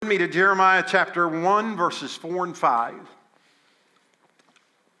me to Jeremiah chapter 1, verses 4 and 5.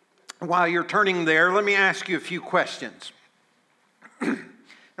 While you're turning there, let me ask you a few questions. I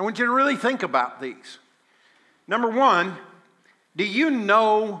want you to really think about these. Number one, do you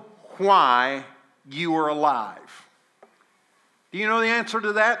know why you are alive? Do you know the answer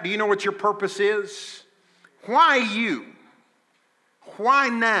to that? Do you know what your purpose is? Why you? Why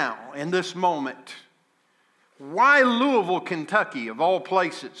now in this moment? Why Louisville, Kentucky, of all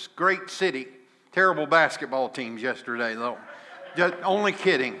places? Great city. Terrible basketball teams yesterday, though. Just only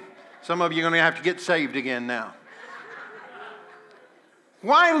kidding. Some of you are going to have to get saved again now.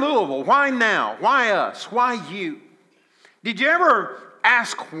 Why Louisville? Why now? Why us? Why you? Did you ever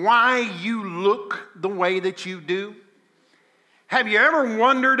ask why you look the way that you do? Have you ever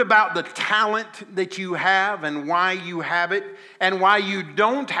wondered about the talent that you have and why you have it and why you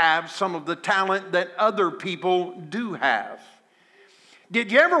don't have some of the talent that other people do have?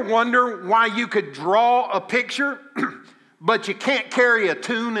 Did you ever wonder why you could draw a picture but you can't carry a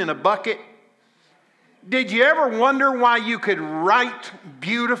tune in a bucket? Did you ever wonder why you could write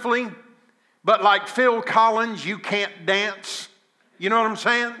beautifully, but like Phil Collins, you can't dance? You know what I'm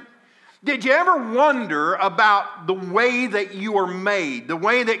saying? Did you ever wonder about the way that you are made, the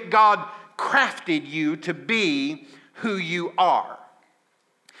way that God crafted you to be who you are?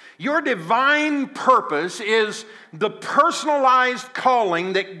 Your divine purpose is the personalized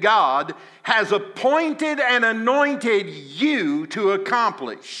calling that God has appointed and anointed you to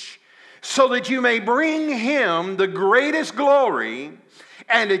accomplish so that you may bring Him the greatest glory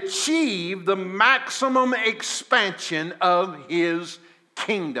and achieve the maximum expansion of His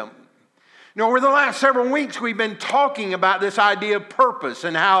kingdom. You know, over the last several weeks, we've been talking about this idea of purpose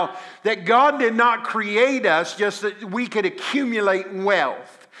and how that God did not create us just that we could accumulate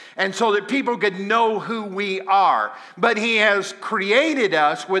wealth and so that people could know who we are. But He has created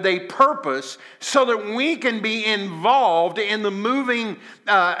us with a purpose so that we can be involved in the moving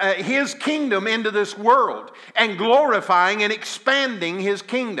His kingdom into this world and glorifying and expanding His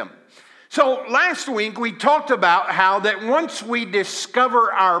kingdom. So last week we talked about how that once we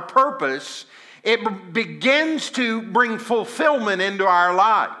discover our purpose, it begins to bring fulfillment into our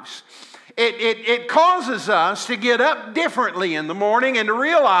lives. It causes us to get up differently in the morning and to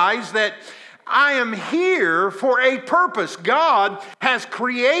realize that I am here for a purpose. God has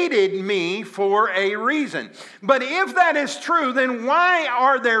created me for a reason. But if that is true, then why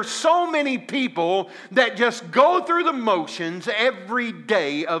are there so many people that just go through the motions every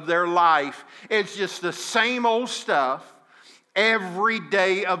day of their life? It's just the same old stuff every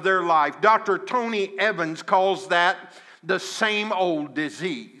day of their life. Dr. Tony Evans calls that the same old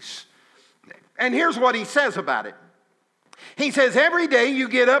disease. And here's what he says about it. He says, every day you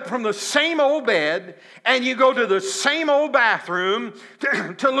get up from the same old bed and you go to the same old bathroom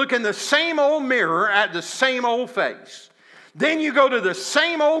to look in the same old mirror at the same old face. Then you go to the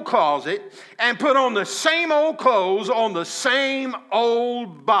same old closet and put on the same old clothes on the same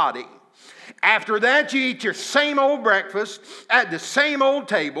old body. After that, you eat your same old breakfast at the same old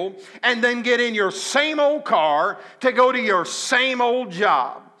table and then get in your same old car to go to your same old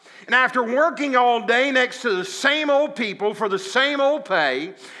job. And after working all day next to the same old people for the same old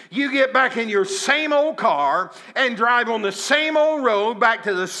pay, you get back in your same old car and drive on the same old road back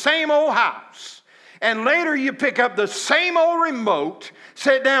to the same old house. And later you pick up the same old remote,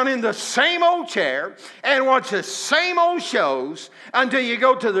 sit down in the same old chair, and watch the same old shows until you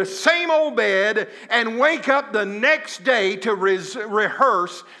go to the same old bed and wake up the next day to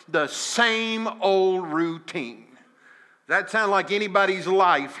rehearse the same old routine. That sounds like anybody's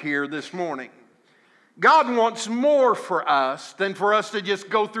life here this morning. God wants more for us than for us to just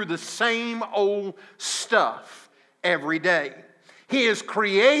go through the same old stuff every day. He has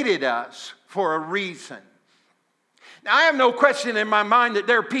created us for a reason. Now, I have no question in my mind that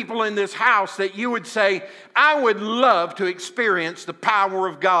there are people in this house that you would say, I would love to experience the power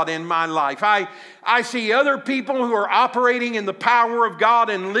of God in my life. I see other people who are operating in the power of God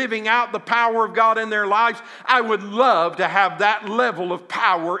and living out the power of God in their lives. I would love to have that level of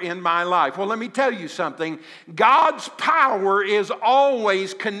power in my life. Well, let me tell you something. God's power is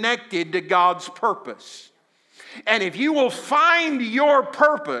always connected to God's purpose. And if you will find your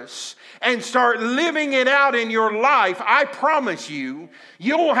purpose and start living it out in your life, I promise you,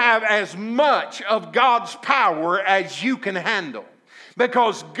 you'll have as much of God's power as you can handle.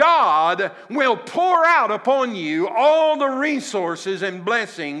 Because God will pour out upon you all the resources and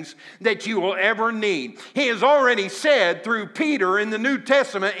blessings that you will ever need. He has already said through Peter in the New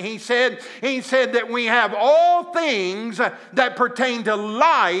Testament, he said that we have all things that pertain to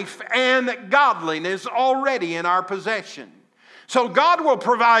life and godliness already in our possession. So God will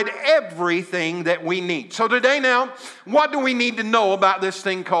provide everything that we need. So today now, what do we need to know about this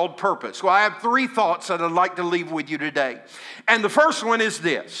thing called purpose? Well, I have 3 thoughts that I'd like to leave with you today. And the first one is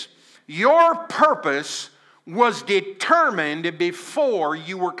this: your purpose was determined before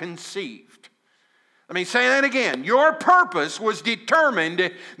you were conceived. Let me say that again. Your purpose was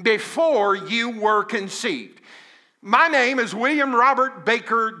determined before you were conceived. My name is William Robert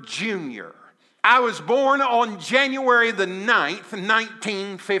Baker Jr. I was born on January the 9th,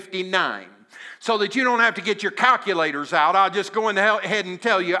 1959. So that you don't have to get your calculators out, I'll just go ahead and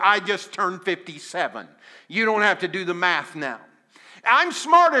tell you I just turned 57. You don't have to do the math now. I'm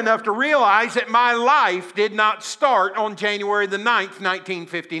smart enough to realize that my life did not start on January the 9th,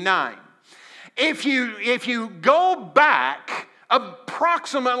 1959. If you go back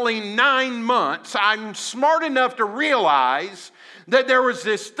approximately 9 months, I'm smart enough to realize that there was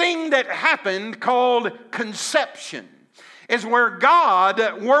this thing that happened called conception. Is where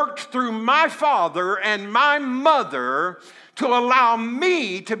God worked through my father and my mother to allow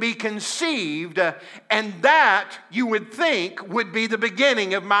me to be conceived, and that, you would think, would be the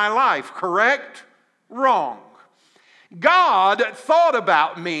beginning of my life, correct? Wrong. God thought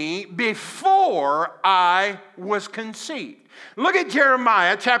about me before I was conceived. Look at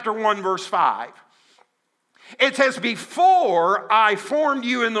Jeremiah chapter 1, verse 5. It says, before I formed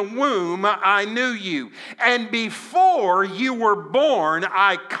you in the womb, I knew you. And before you were born,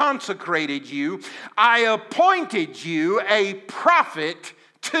 I consecrated you. I appointed you a prophet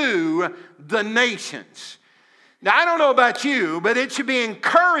to the nations. Now, I don't know about you, but it should be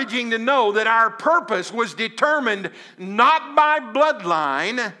encouraging to know that our purpose was determined not by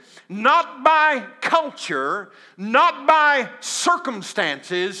bloodline, not by culture, not by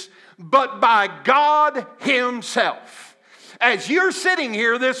circumstances, but by God Himself. As you're sitting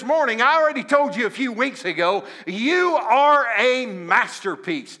here this morning, I already told you a few weeks ago, you are a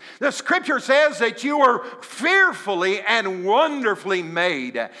masterpiece. The Scripture says that you are fearfully and wonderfully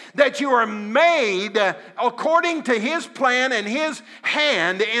made, that you are made according to His plan and His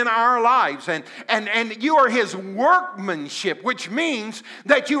hand in our lives. And you are His workmanship, which means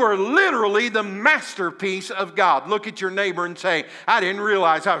that you are literally the masterpiece of God. Look at your neighbor and say, I didn't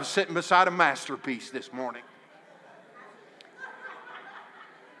realize I was sitting beside a masterpiece this morning.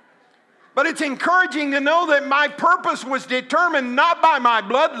 But it's encouraging to know that my purpose was determined not by my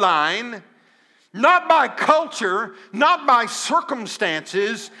bloodline, not by culture, not by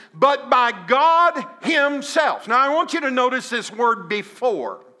circumstances, but by God Himself. Now, I want you to notice this word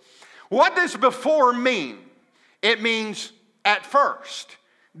before. What does before mean? It means at first.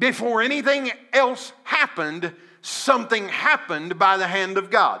 Before anything else happened, something happened by the hand of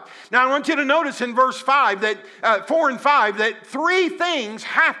God. Now, I want you to notice in verse 5 that 4 and 5 that 3 things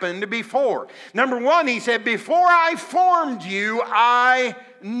happened before. Number 1, He said, before I formed you, I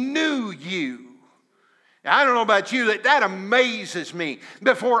knew you. Now, I don't know about you, that amazes me.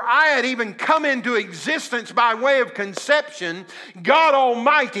 Before I had even come into existence by way of conception, God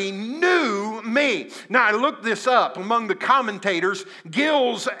Almighty knew me. Now, I looked this up among the commentators.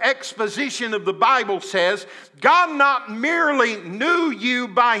 Gill's exposition of the Bible says, God not merely knew you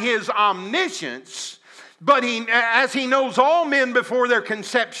by His omniscience, but as He knows all men before their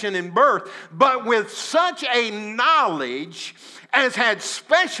conception and birth, but with such a knowledge as had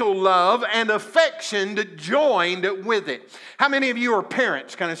special love and affection joined with it. How many of you are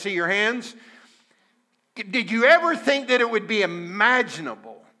parents? Can I see your hands? Did you ever think that it would be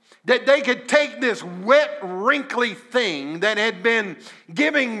imaginable that they could take this wet, wrinkly thing that had been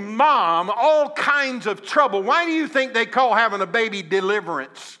giving mom all kinds of trouble? Why do you think they call having a baby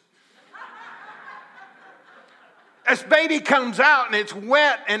deliverance? This baby comes out and it's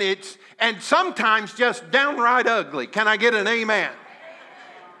wet and sometimes just downright ugly. Can I get an amen?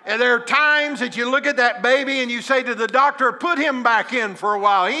 And there are times that you look at that baby and you say to the doctor, put him back in for a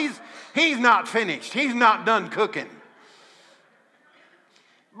while. He's not finished. He's not done cooking.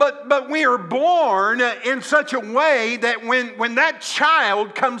 But we are born in such a way that when that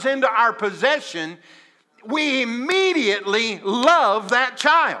child comes into our possession, we immediately love that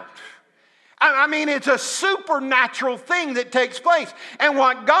child. I mean, it's a supernatural thing that takes place. And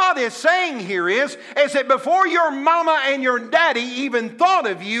what God is saying here is that before your mama and your daddy even thought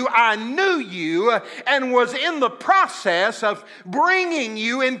of you, I knew you and was in the process of bringing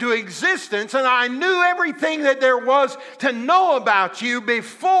you into existence. And I knew everything that there was to know about you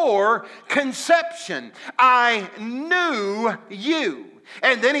before conception. I knew you.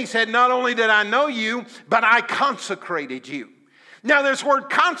 And then He said, not only did I know you, but I consecrated you. Now, this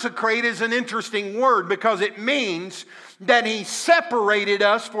word consecrate is an interesting word because it means that He separated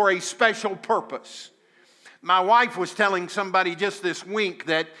us for a special purpose. My wife was telling somebody just this week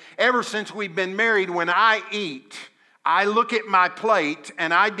that ever since we've been married, when I eat, I look at my plate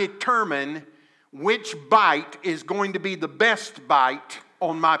and I determine which bite is going to be the best bite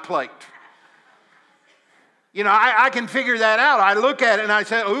on my plate. You know, I can figure that out. I look at it and I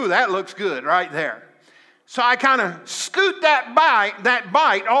say, ooh, that looks good right there. So I kind of scoot that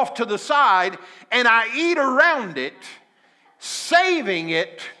bite off to the side and I eat around it, saving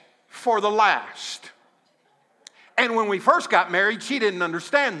it for the last. And when we first got married, she didn't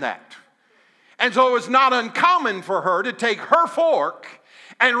understand that. And so it was not uncommon for her to take her fork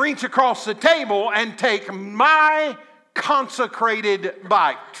and reach across the table and take my consecrated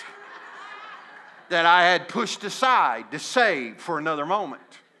bite that I had pushed aside to save for another moment.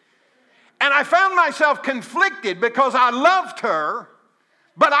 And I found myself conflicted because I loved her,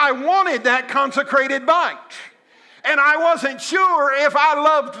 but I wanted that consecrated bite. And I wasn't sure if I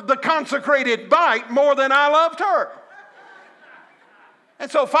loved the consecrated bite more than I loved her. And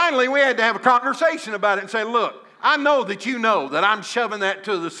so finally we had to have a conversation about it and say, look, I know that I'm shoving that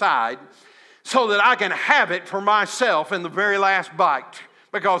to the side so that I can have it for myself in the very last bite.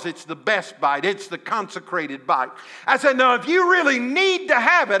 Because it's the best bite. It's the consecrated bite. I said, no, if you really need to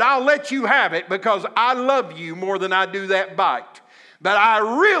have it, I'll let you have it because I love you more than I do that bite. But I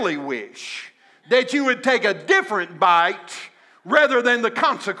really wish that you would take a different bite rather than the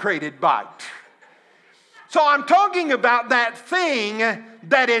consecrated bite. So I'm talking about that thing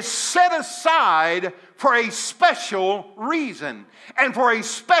that is set aside for a special reason and for a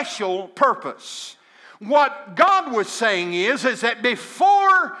special purpose. What God was saying is that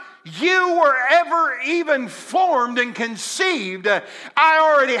before you were ever even formed and conceived, I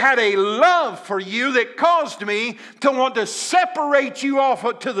already had a love for you that caused me to want to separate you off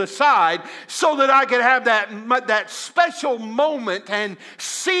to the side so that I could have that special moment and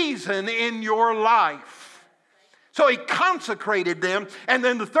season in your life. So he consecrated them. And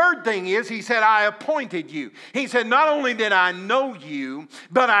then the third thing is, he said, I appointed you. He said, not only did I know you,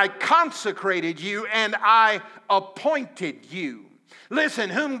 but I consecrated you and I appointed you. Listen,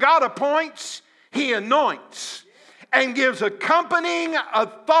 whom God appoints, he anoints and gives accompanying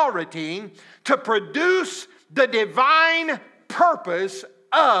authority to produce the divine purpose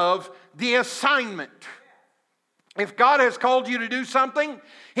of the assignment. If God has called you to do something,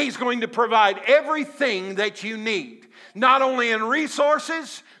 he's going to provide everything that you need. Not only in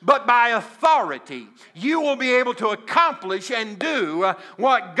resources, but by authority. You will be able to accomplish and do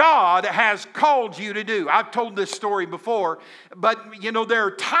what God has called you to do. I've told this story before, but you know, there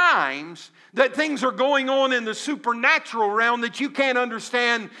are times that things are going on in the supernatural realm that you can't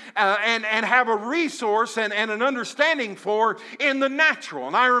understand and have a resource and an understanding for in the natural.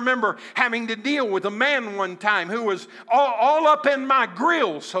 And I remember having to deal with a man one time who was all up in my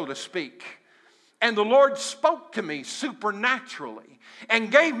grill, so to speak. And the Lord spoke to me supernaturally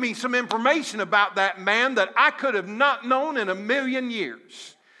and gave me some information about that man that I could have not known in a million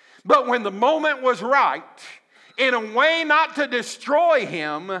years. But when the moment was right, in a way not to destroy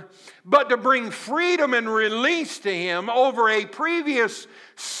him, but to bring freedom and release to him over a previous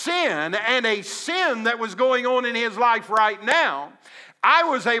sin and a sin that was going on in his life right now, I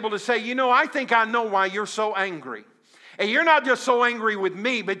was able to say, you know, I think I know why you're so angry. And you're not just so angry with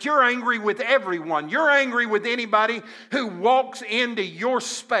me, but you're angry with everyone. You're angry with anybody who walks into your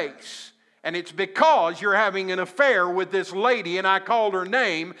space. And it's because you're having an affair with this lady, and I called her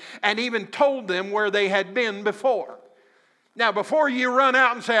name and even told them where they had been before. Now, before you run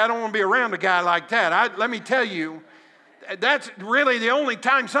out and say, I don't want to be around a guy like that, let me tell you, that's really the only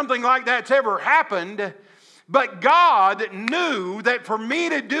time something like that's ever happened. But God knew that for me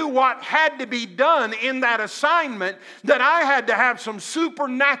to do what had to be done in that assignment, that I had to have some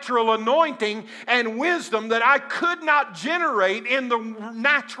supernatural anointing and wisdom that I could not generate in the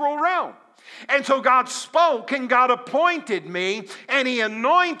natural realm. And so God spoke and God appointed me and he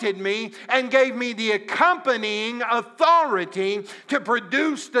anointed me and gave me the accompanying authority to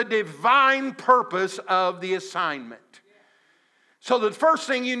produce the divine purpose of the assignment. So the first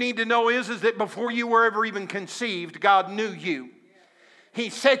thing you need to know is that before you were ever even conceived, God knew you. He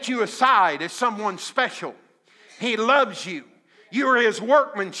set you aside as someone special. He loves you. You are his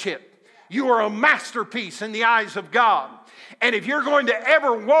workmanship. You are a masterpiece in the eyes of God. And if you're going to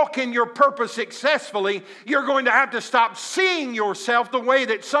ever walk in your purpose successfully, you're going to have to stop seeing yourself the way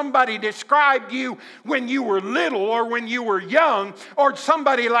that somebody described you when you were little or when you were young, or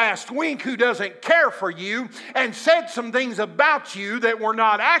somebody last week who doesn't care for you and said some things about you that were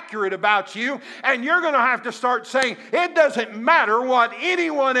not accurate about you. And you're going to have to start saying, it doesn't matter what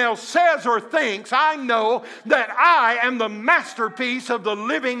anyone else says or thinks. I know that I am the masterpiece of the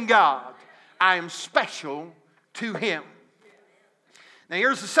living God. I am special to Him. Now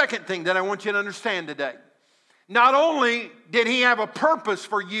here's the second thing that I want you to understand today. Not only did He have a purpose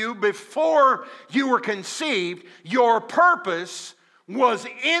for you before you were conceived, your purpose was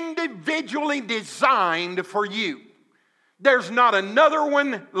individually designed for you. There's not another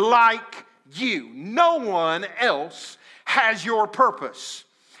one like you. No one else has your purpose.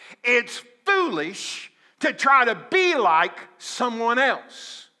 It's foolish to try to be like someone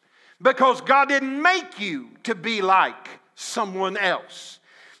else, because God didn't make you to be like someone else.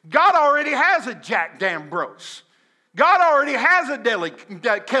 God already has a Jack D'Ambrose. God already has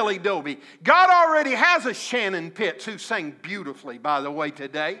a Kelly Doby. God already has a Shannon Pitts, who sang beautifully, by the way,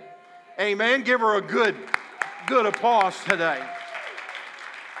 today. Amen. Give her a good applause today.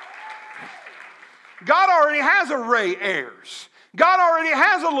 God already has a Ray Ayers. God already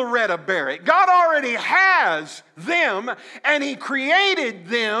has a Loretta Barrett. God already has them, and He created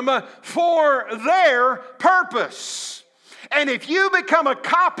them for their purpose. And if you become a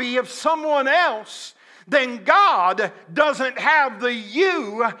copy of someone else, then God doesn't have the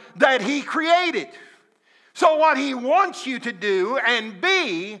you that He created. So what He wants you to do and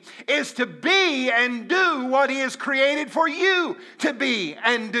be is to be and do what He has created for you to be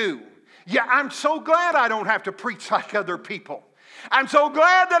and do. Yeah, I'm so glad I don't have to preach like other people. I'm so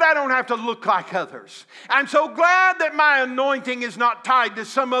glad that I don't have to look like others. I'm so glad that my anointing is not tied to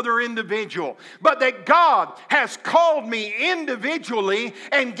some other individual, but that God has called me individually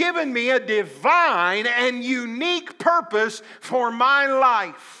and given me a divine and unique purpose for my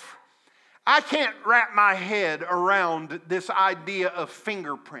life. I can't wrap my head around this idea of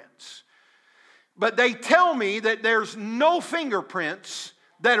fingerprints, but they tell me that there's no fingerprints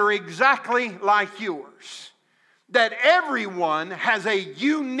that are exactly like yours. That everyone has a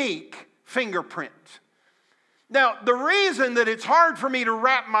unique fingerprint. Now, the reason that it's hard for me to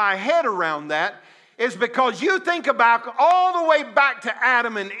wrap my head around that is because you think about all the way back to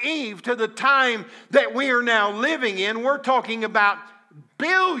Adam and Eve to the time that we are now living in. We're talking about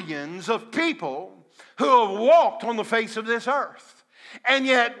billions of people who have walked on the face of this earth. And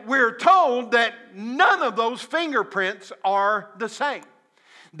yet we're told that none of those fingerprints are the same.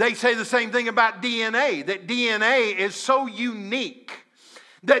 They say the same thing about DNA, that DNA is so unique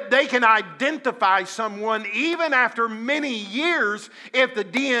that they can identify someone even after many years if the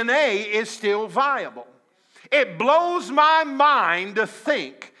DNA is still viable. It blows my mind to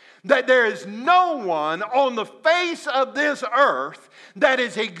think that there is no one on the face of this earth that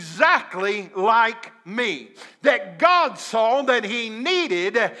is exactly like me. That God saw that He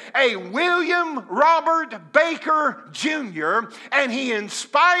needed a William Robert Baker Jr., and He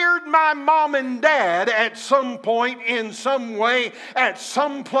inspired my mom and dad at some point, in some way, at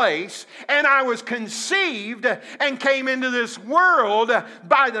some place, and I was conceived and came into this world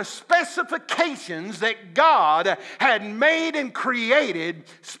by the specifications that God had made and created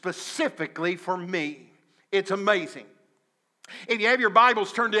specifically for me. It's amazing. If you have your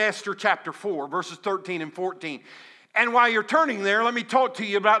Bibles, turn to Esther chapter 4, verses 13 and 14. And while you're turning there, let me talk to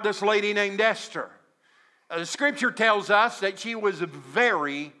you about this lady named Esther. The scripture tells us that she was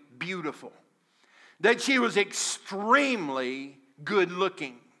very beautiful, that she was extremely good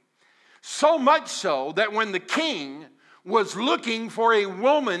looking. So much so that when the king was looking for a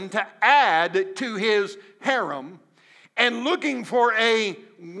woman to add to his harem, and looking for a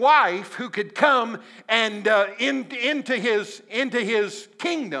wife who could come and into his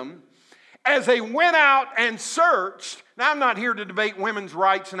kingdom, as they went out and searched. Now, I'm not here to debate women's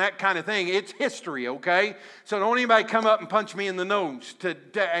rights and that kind of thing. It's history, okay? So don't anybody come up and punch me in the nose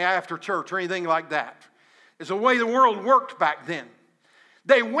after church or anything like that. It's the way the world worked back then.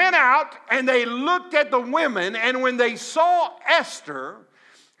 They went out and they looked at the women, and when they saw Esther,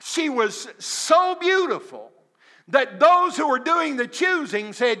 she was so beautiful that those who were doing the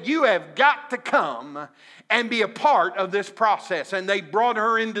choosing said, "You have got to come and be a part of this process." And they brought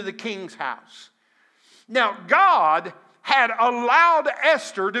her into the king's house. Now, God had allowed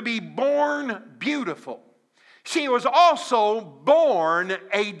Esther to be born beautiful. She was also born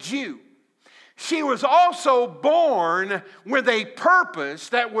a Jew. She was also born with a purpose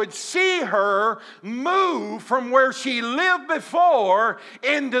that would see her move from where she lived before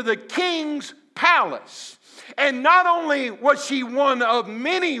into the king's palace. And not only was she one of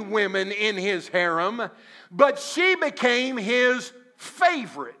many women in his harem, but she became his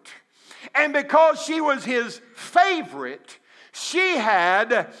favorite. And because she was his favorite, she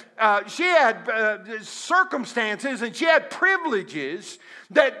had circumstances and she had privileges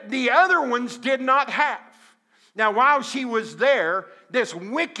that the other ones did not have. Now, while she was there, this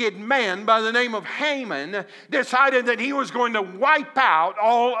wicked man by the name of Haman decided that he was going to wipe out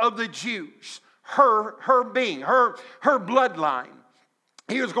all of the Jews, her bloodline.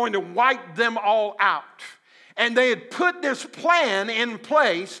 He was going to wipe them all out. And they had put this plan in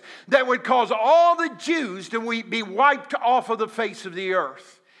place that would cause all the Jews to be wiped off of the face of the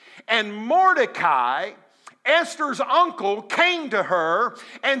earth. And Mordecai, Esther's uncle, came to her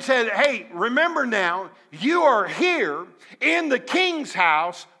and said, hey, remember now, you are here in the king's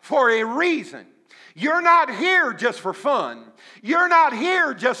house for a reason. You're not here just for fun. You're not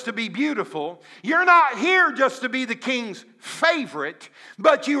here just to be beautiful. You're not here just to be the king's favorite,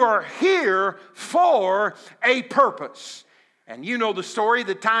 but you are here for a purpose. And you know the story.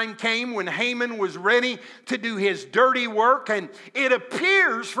 The time came when Haman was ready to do his dirty work. And it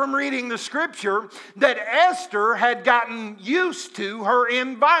appears from reading the scripture that Esther had gotten used to her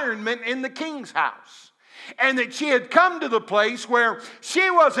environment in the king's house. And that she had come to the place where she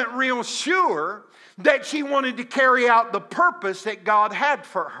wasn't real sure that she wanted to carry out the purpose that God had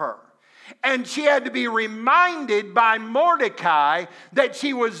for her. And she had to be reminded by Mordecai that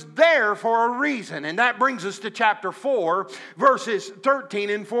she was there for a reason. And that brings us to chapter 4, verses 13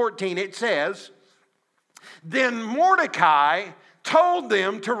 and 14. It says, then Mordecai told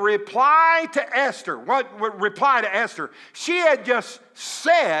them to reply to Esther. What reply to Esther? She had just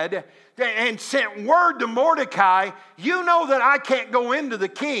said and sent word to Mordecai, you know that I can't go into the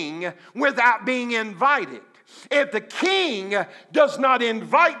king without being invited. If the king does not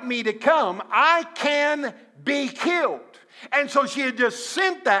invite me to come, I can be killed. And so she had just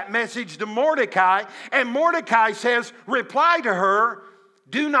sent that message to Mordecai, and Mordecai says, reply to her,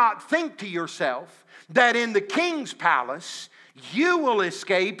 do not think to yourself that in the king's palace you will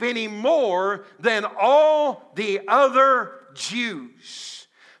escape any more than all the other Jews.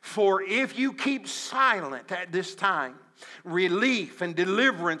 For if you keep silent at this time, relief and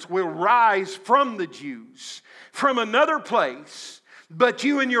deliverance will rise from the Jews from another place, but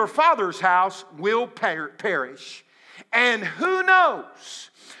you and your father's house will perish. And who knows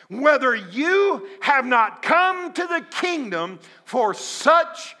whether you have not come to the kingdom for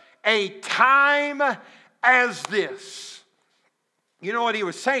such a time as this. You know what he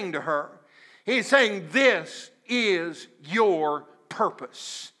was saying to her? He's saying, this is your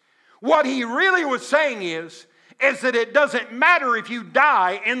purpose. What he really was saying is that it doesn't matter if you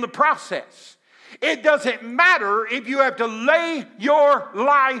die in the process. It doesn't matter if you have to lay your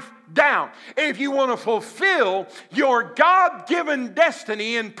life down. If you want to fulfill your God-given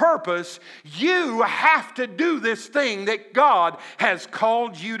destiny and purpose, you have to do this thing that God has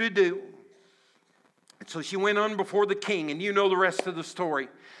called you to do. And so she went on before the king, and you know the rest of the story.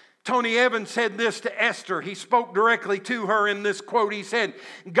 Tony Evans said this to Esther. He spoke directly to her in this quote. He said,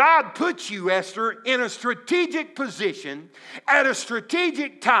 God puts you, Esther, in a strategic position at a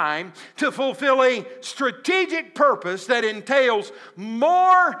strategic time to fulfill a strategic purpose that entails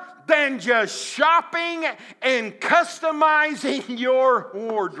more than just shopping and customizing your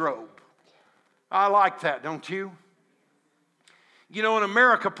wardrobe. I like that, don't you? You know, in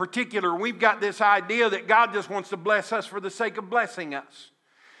America particular, we've got this idea that God just wants to bless us for the sake of blessing us.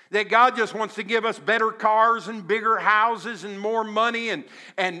 That God just wants to give us better cars and bigger houses and more money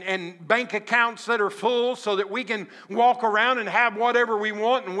and bank accounts that are full so that we can walk around and have whatever we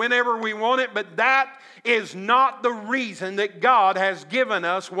want and whenever we want it. But that is not the reason that God has given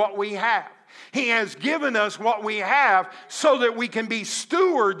us what we have. He has given us what we have so that we can be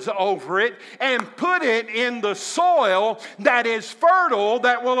stewards over it and put it in the soil that is fertile,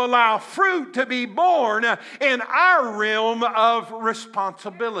 that will allow fruit to be born in our realm of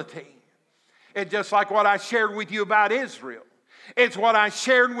responsibility. It's just like what I shared with you about Israel. It's what I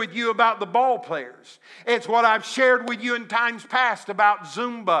shared with you about the ball players. It's what I've shared with you in times past about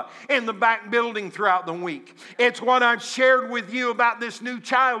Zumba in the back building throughout the week. It's what I've shared with you about this new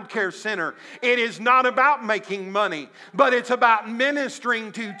child care center. It is not about making money, but it's about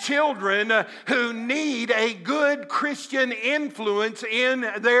ministering to children who need a good Christian influence in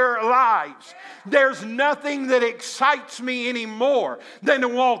their lives. There's nothing that excites me anymore than to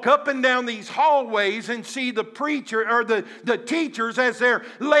walk up and down these hallways and see the preacher or the teachers as they're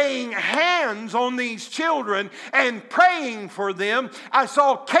laying hands on these children and praying for them. I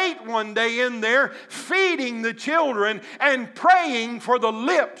saw Kate one day in there feeding the children and praying for the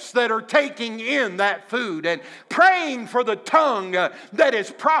lips that are taking in that food and praying for the tongue that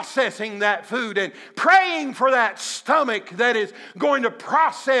is processing that food and praying for that stomach that is going to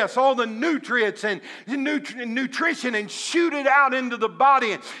process all the nutrients and nutrition and shoot it out into the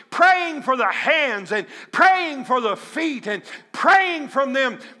body, and praying for the hands and praying for the feet and praying from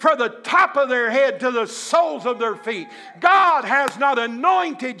them from the top of their head to the soles of their feet. God has not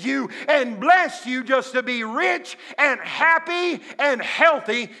anointed you and blessed you just to be rich and happy and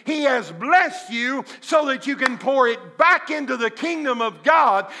healthy. He has blessed you so that you can pour it back into the kingdom of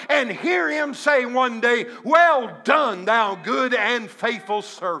God and hear Him say one day, "Well done, thou good and faithful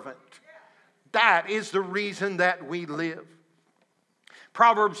servant." That is the reason that we live.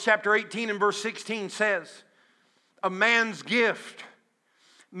 Proverbs chapter 18 and verse 16 says, "A man's gift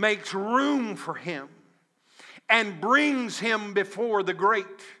makes room for him and brings him before the great."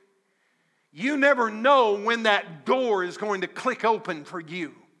 You never know when that door is going to click open for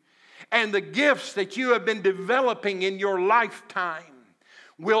you. And the gifts that you have been developing in your lifetime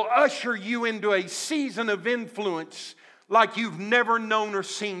will usher you into a season of influence like you've never known or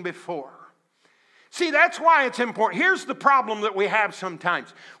seen before. See, that's why it's important. Here's the problem that we have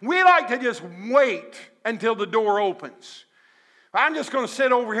sometimes. We like to just wait until the door opens. I'm just going to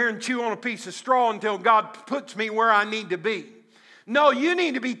sit over here and chew on a piece of straw until God puts me where I need to be. No, you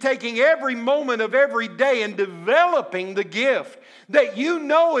need to be taking every moment of every day and developing the gift that you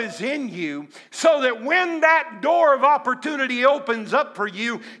know is in you so that when that door of opportunity opens up for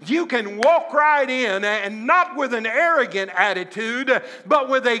you, you can walk right in and not with an arrogant attitude, but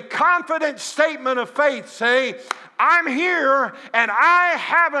with a confident statement of faith say, "I'm here and I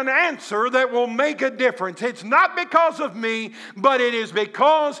have an answer that will make a difference. It's not because of me, but it is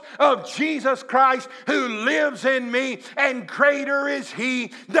because of Jesus Christ who lives in me, and greater is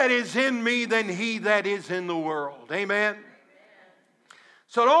He that is in me than he that is in the world." Amen.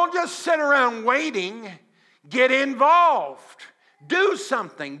 So don't just sit around waiting. Get involved. Do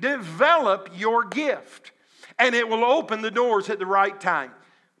something. Develop your gift. And it will open the doors at the right time.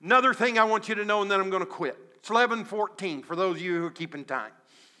 Another thing I want you to know, and then I'm going to quit. It's 11:14 for those of you who are keeping time.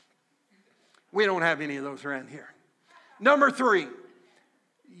 We don't have any of those around here. Number 3,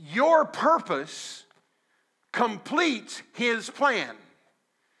 your purpose completes His plan.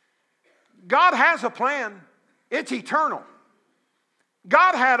 God has a plan. It's eternal.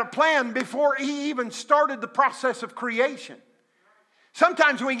 God had a plan before He even started the process of creation.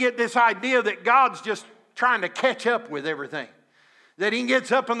 Sometimes we get this idea that God's just trying to catch up with everything. That He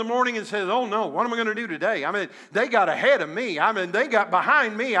gets up in the morning and says, "Oh no, what am I going to do today? They got ahead of me. They got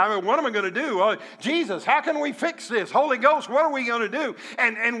behind me. What am I going to do? Oh, Jesus, how can we fix this? Holy Ghost, what are we going to do?"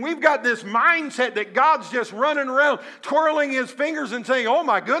 And we've got this mindset that God's just running around twirling His fingers and saying, "Oh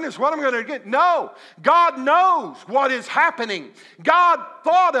my goodness, what am I going to get?" No, God knows what is happening. God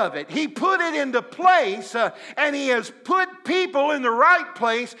thought of it. He put it into place, and He has put people in the right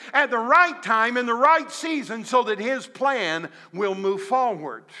place at the right time in the right season so that His plan will move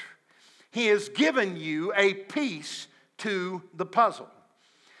forward. He has given you a piece to the puzzle.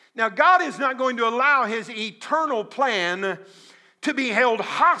 Now, God is not going to allow His eternal plan to be held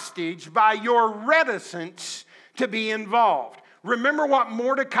hostage by your reticence to be involved. Remember what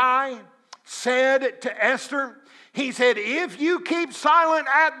Mordecai said to Esther? He said, "If you keep silent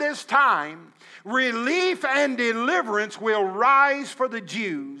at this time, relief and deliverance will rise for the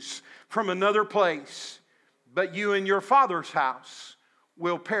Jews from another place, but you and your father's house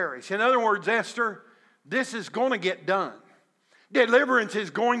will perish." In other words, Esther, this is going to get done. Deliverance is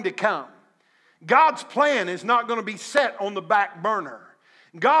going to come. God's plan is not going to be set on the back burner.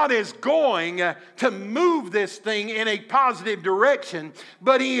 God is going to move this thing in a positive direction,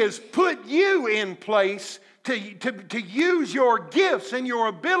 but He has put you in place to use your gifts and your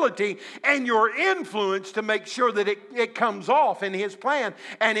ability and your influence to make sure that it comes off in His plan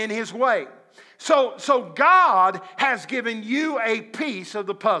and in His way. So God has given you a piece of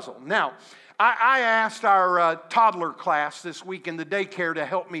the puzzle. Now, I asked our toddler class this week in the daycare to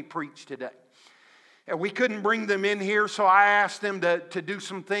help me preach today. And we couldn't bring them in here, so I asked them to do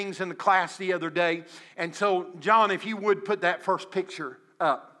some things in the class the other day. And so, John, if you would put that first picture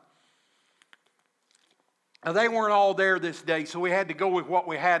up. Now, they weren't all there this day, so we had to go with what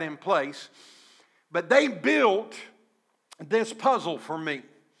we had in place. But they built this puzzle for me.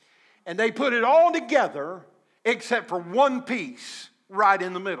 And they put it all together except for one piece right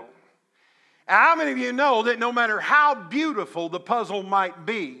in the middle. And how many of you know that no matter how beautiful the puzzle might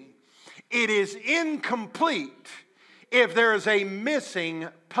be, it is incomplete if there is a missing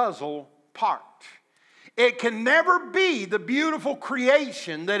puzzle part? It can never be the beautiful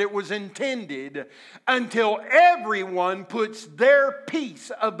creation that it was intended until everyone puts their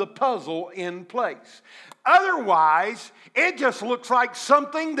piece of the puzzle in place. Otherwise, it just looks like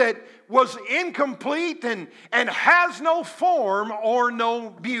something that was incomplete and has no form or no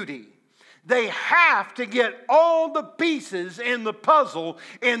beauty. They have to get all the pieces in the puzzle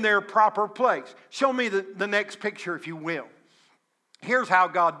in their proper place. Show me the next picture, if you will. Here's how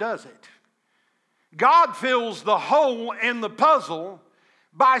God does it. God fills the hole in the puzzle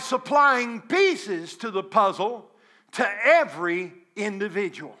by supplying pieces to the puzzle to every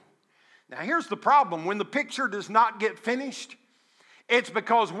individual. Now here's the problem. When the picture does not get finished, it's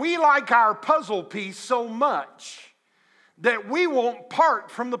because we like our puzzle piece so much that we won't part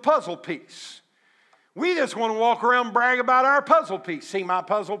from the puzzle piece. We just want to walk around and brag about our puzzle piece. See my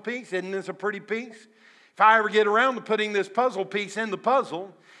puzzle piece? Isn't this a pretty piece? If I ever get around to putting this puzzle piece in the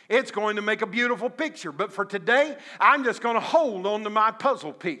puzzle, it's going to make a beautiful picture. But for today, I'm just going to hold on to my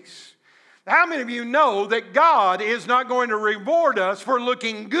puzzle piece. How many of you know that God is not going to reward us for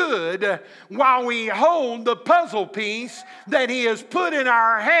looking good while we hold the puzzle piece that He has put in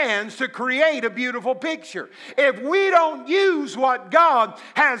our hands to create a beautiful picture? If we don't use what God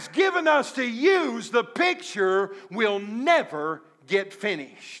has given us to use, the picture will never get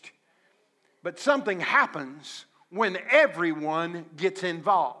finished. But something happens when everyone gets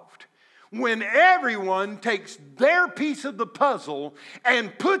involved. When everyone takes their piece of the puzzle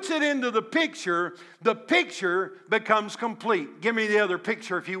and puts it into the picture becomes complete. Give me the other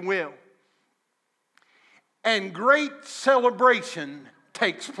picture, if you will. And great celebration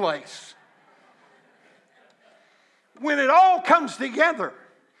takes place. When it all comes together,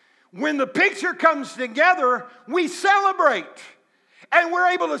 when the picture comes together, we celebrate. And we're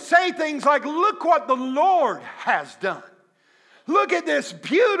able to say things like, look what the Lord has done. Look at this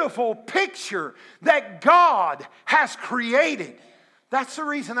beautiful picture that God has created. That's the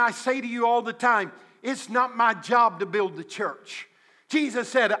reason I say to you all the time, it's not my job to build the church. Jesus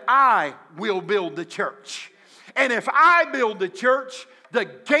said, I will build the church. And if I build the church, the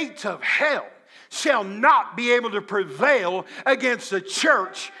gates of hell shall not be able to prevail against the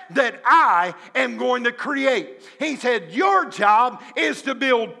church that I am going to create. He said, your job is to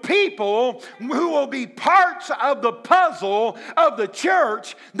build people who will be parts of the puzzle of the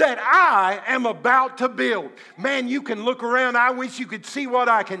church that I am about to build. Man, you can look around. I wish you could see what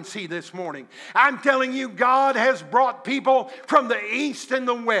I can see this morning. I'm telling you, God has brought people from the east and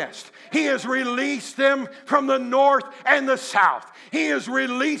the west. He has released them from the north and the south. He has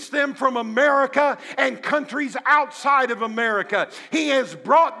released them from America and countries outside of America. He has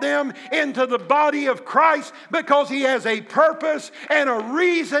brought them into the body of Christ because He has a purpose and a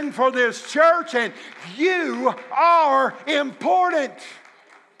reason for this church, and you are important.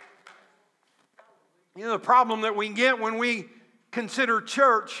 You know, the problem that we get when we consider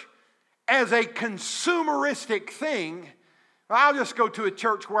church as a consumeristic thing, I'll just go to a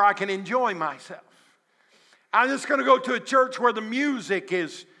church where I can enjoy myself. I'm just going to go to a church where the music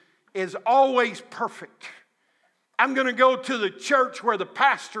is always perfect. I'm going to go to the church where the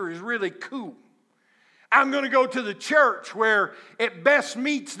pastor is really cool. I'm going to go to the church where it best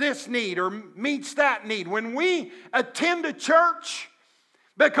meets this need or meets that need. When we attend a church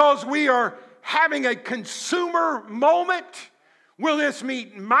because we are having a consumer moment, will this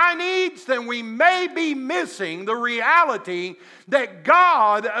meet my needs? Then we may be missing the reality that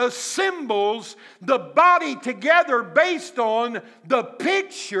God assembles the body together based on the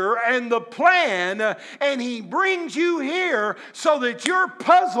picture and the plan, and He brings you here so that your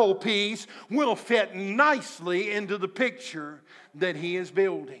puzzle piece will fit nicely into the picture that He is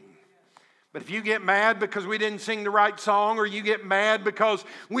building. But if you get mad because we didn't sing the right song, or you get mad because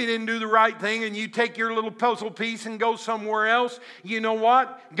we didn't do the right thing, and you take your little puzzle piece and go somewhere else, you know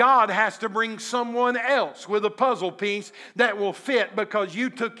what? God has to bring someone else with a puzzle piece that will fit because you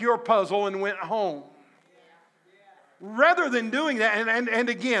took your puzzle and went home. Rather than doing that, and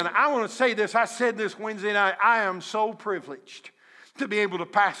again, I want to say this. I said this Wednesday night. I am so privileged to be able to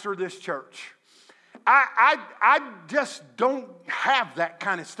pastor this church. I just don't have that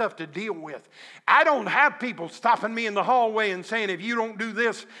kind of stuff to deal with. I don't have people stopping me in the hallway and saying, if you don't do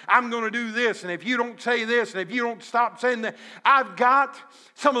this, I'm going to do this. And if you don't say this, and if you don't stop saying that. I've got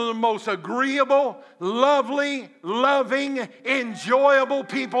some of the most agreeable, lovely, loving, enjoyable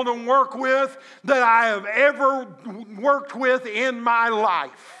people to work with that I have ever worked with in my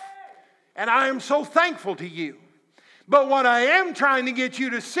life. And I am so thankful to you. But what I am trying to get you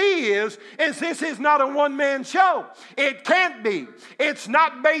to see is this is not a one-man show. It can't be. It's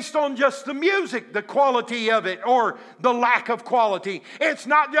not based on just the music, the quality of it, or the lack of quality. It's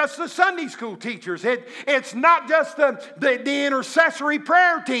not just the Sunday school teachers. It's not just the intercessory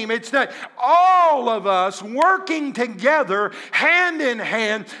prayer team. It's that all of us working together, hand in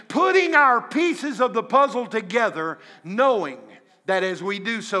hand, putting our pieces of the puzzle together, knowing that as we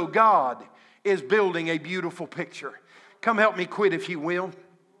do so, God is building a beautiful picture. Come help me quit, if you will.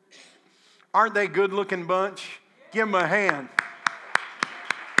 Aren't they a good-looking bunch? Give them a hand.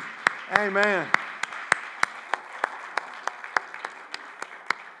 Amen.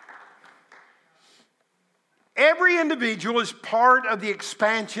 Every individual is part of the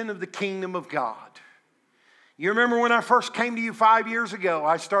expansion of the kingdom of God. You remember when I first came to you 5 years ago,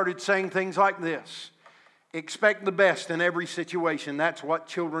 I started saying things like this. Expect the best in every situation. That's what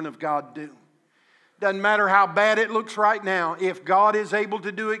children of God do. Doesn't matter how bad it looks right now. If God is able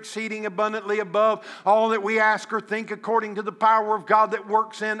to do exceeding abundantly above all that we ask or think according to the power of God that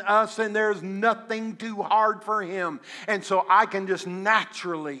works in us, then there's nothing too hard for Him. And so I can just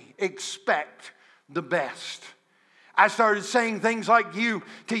naturally expect the best. I started saying things like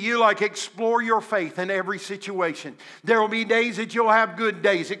like explore your faith in every situation. There will be days that you'll have good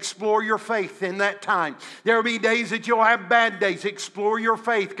days. Explore your faith in that time. There will be days that you'll have bad days. Explore your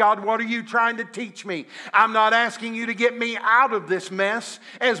faith. God, what are you trying to teach me? I'm not asking you to get me out of this mess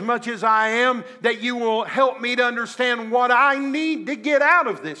as much as I am that you will help me to understand what I need to get out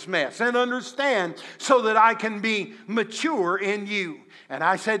of this mess and understand so that I can be mature in you. And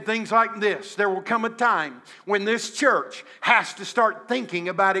I said things like this. There will come a time when this church has to start thinking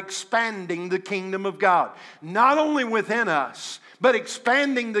about expanding the kingdom of God. Not only within us, but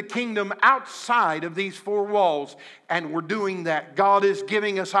expanding the kingdom outside of these four walls. And we're doing that. God is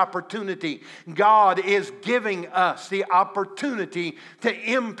giving us opportunity. God is giving us the opportunity to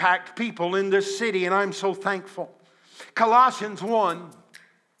impact people in this city. And I'm so thankful. Colossians 1,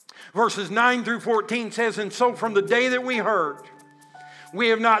 verses 9 through 14 says, "And so from the day that we heard, we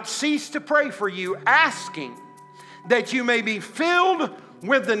have not ceased to pray for you, asking that you may be filled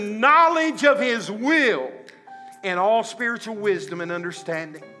with the knowledge of His will in all spiritual wisdom and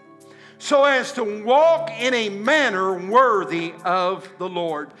understanding, so as to walk in a manner worthy of the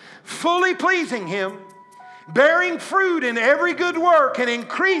Lord, fully pleasing Him, bearing fruit in every good work and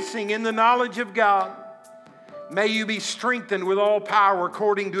increasing in the knowledge of God. May you be strengthened with all power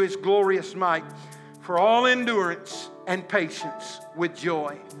according to His glorious might, for all endurance and patience with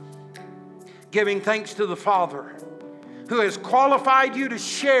joy, giving thanks to the Father who has qualified you to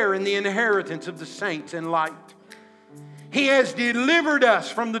share in the inheritance of the saints in light. He has delivered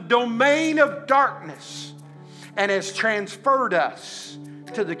us from the domain of darkness and has transferred us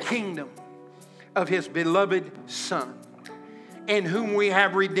to the kingdom of His beloved Son, in whom we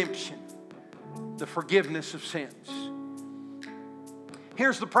have redemption, the forgiveness of sins."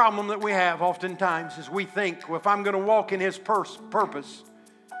 Here's the problem that we have oftentimes is we think, well, if I'm going to walk in His purpose,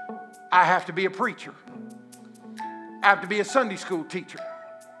 I have to be a preacher. I have to be a Sunday school teacher.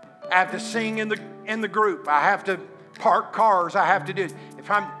 I have to sing in the group. I have to park cars. I have to do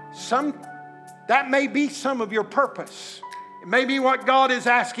that may be some of your purpose. It may be what God is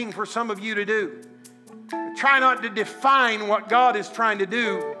asking for some of you to do. But try not to define what God is trying to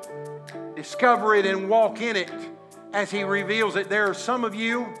do. Discover it and walk in it as He reveals it. There are some of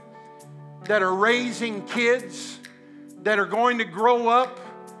you that are raising kids that are going to grow up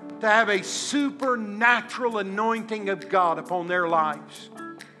to have a supernatural anointing of God upon their lives.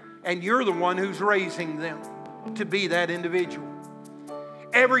 And you're the one who's raising them to be that individual.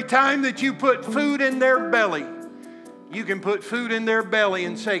 Every time that you put food in their belly, you can put food in their belly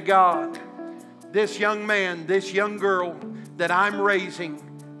and say, God, this young man, this young girl that I'm raising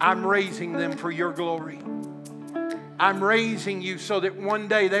them for your glory. I'm raising you so that one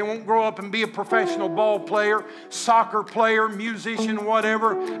day they won't grow up and be a professional ball player, soccer player, musician,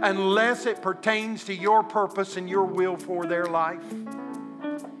 whatever, unless it pertains to your purpose and your will for their life.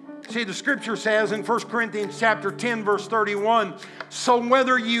 See, the scripture says in 1 Corinthians chapter 10, verse 31, "So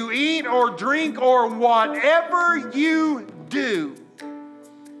whether you eat or drink or whatever you do,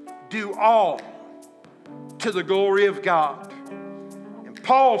 do all to the glory of God." And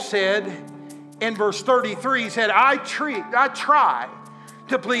Paul said, in verse 33, he said, I try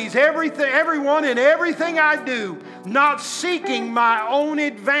to please everyone in everything I do, not seeking my own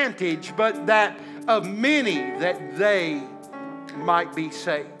advantage, but that of many, that they might be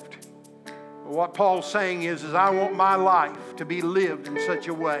saved. What Paul's saying is I want my life to be lived in such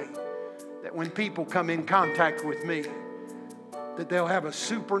a way that when people come in contact with me, that they'll have a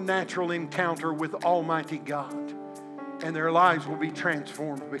supernatural encounter with Almighty God, and their lives will be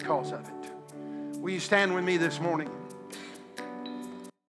transformed because of it. Will you stand with me this morning?